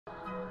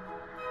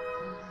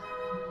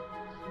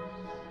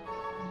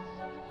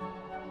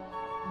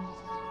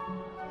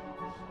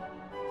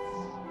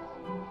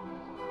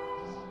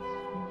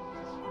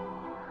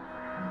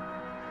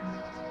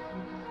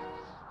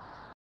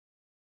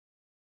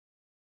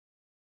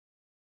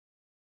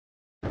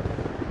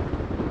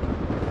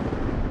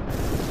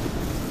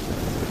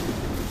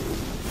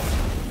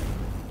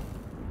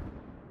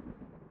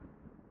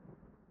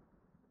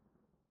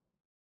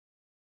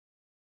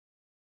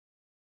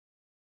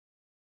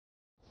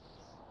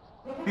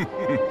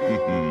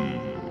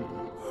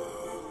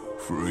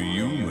For a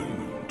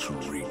human to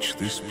reach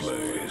this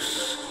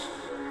place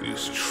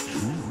is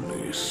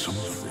truly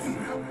something.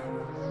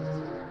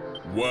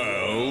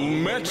 Well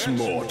met,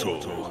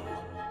 mortal.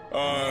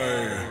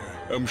 I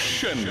am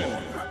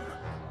Shenlong,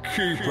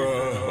 Keeper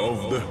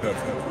of the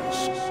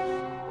Heavens.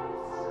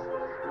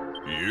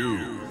 You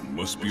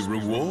must be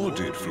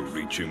rewarded for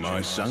reaching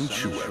my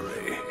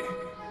sanctuary.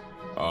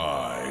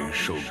 I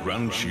shall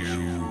grant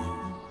you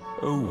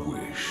a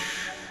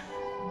wish.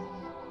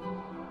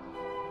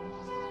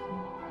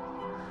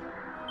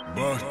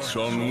 But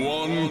on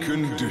one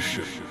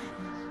condition,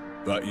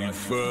 that you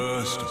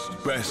first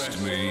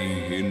best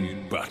me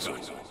in battle.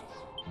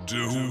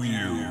 Do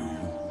you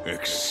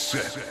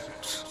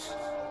accept?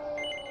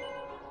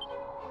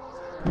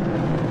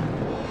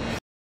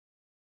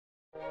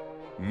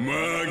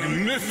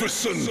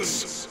 Magnificent!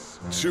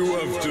 To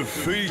have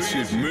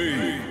defeated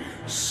me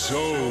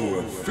so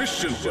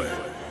efficiently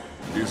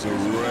is a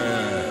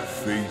rare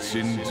feat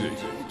indeed.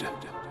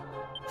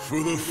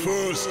 For the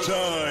first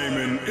time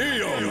in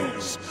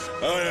eons,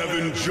 I have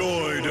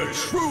enjoyed a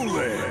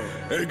truly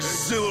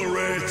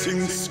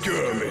exhilarating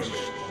skirmish.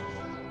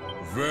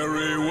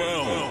 Very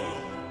well,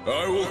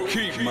 I will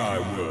keep my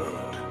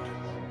word.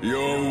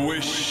 Your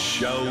wish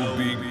shall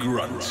be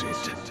granted.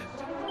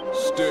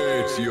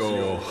 State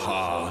your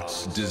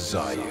heart's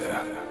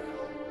desire.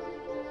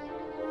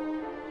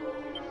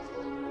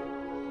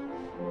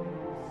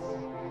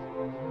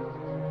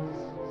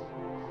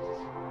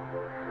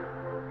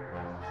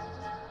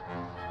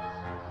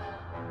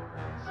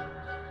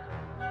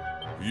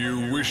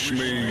 You wish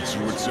me to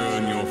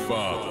return your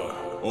father,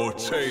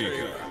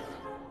 Ortega,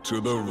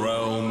 to the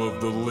realm of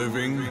the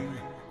living?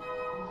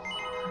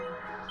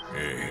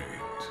 It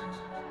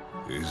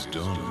is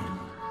done.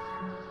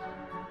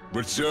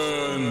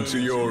 Return to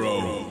your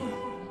own.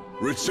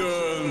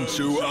 Return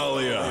to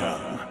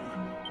Aliahan.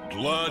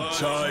 Glad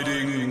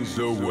tidings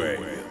away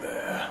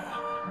there.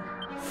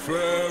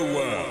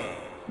 Farewell,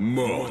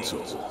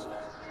 mortal.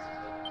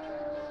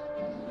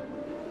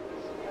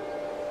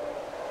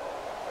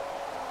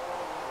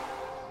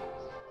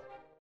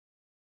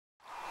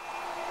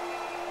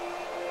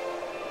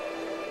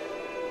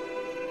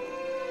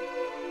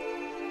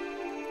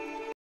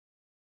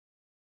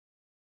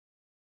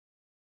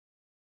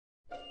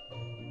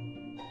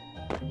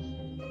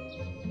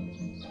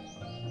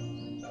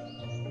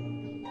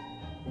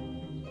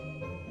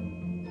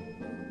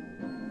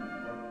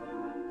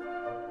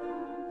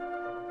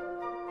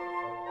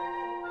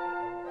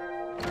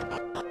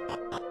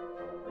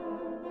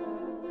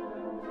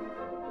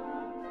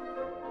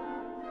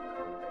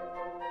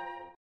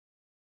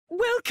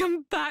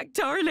 Welcome back,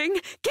 darling.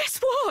 Guess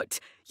what?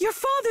 Your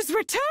father's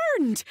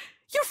returned.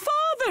 Your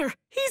father!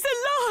 He's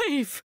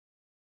alive!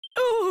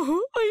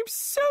 Oh, I'm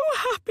so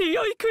happy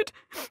I could...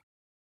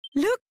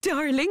 Look,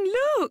 darling,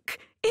 look!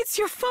 It's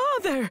your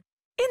father!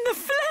 In the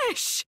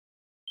flesh!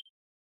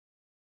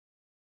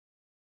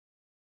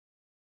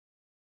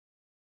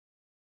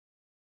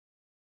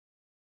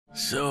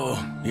 So,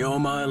 you're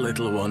my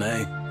little one,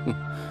 eh?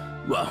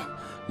 Well,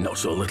 not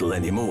so little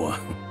anymore.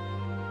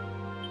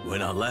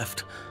 When I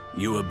left,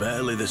 you were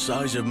barely the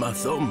size of my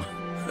thumb,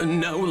 and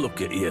now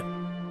look at you.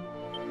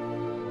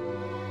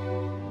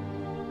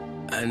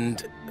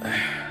 And...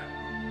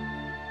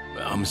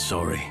 I'm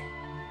sorry.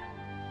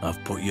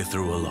 I've put you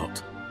through a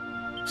lot.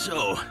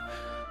 So,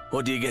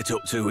 what do you get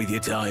up to with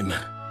your time?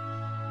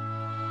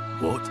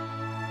 What?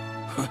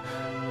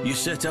 You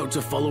set out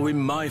to follow in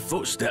my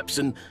footsteps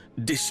and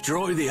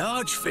destroy the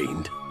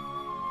Archfiend?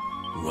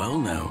 Well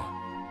now,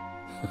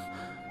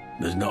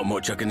 there's not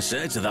much I can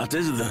say to that,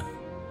 is there?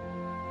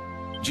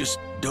 Just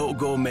don't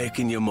go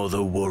making your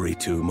mother worry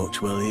too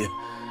much, will you?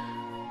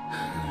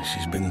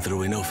 She's been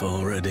through enough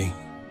already.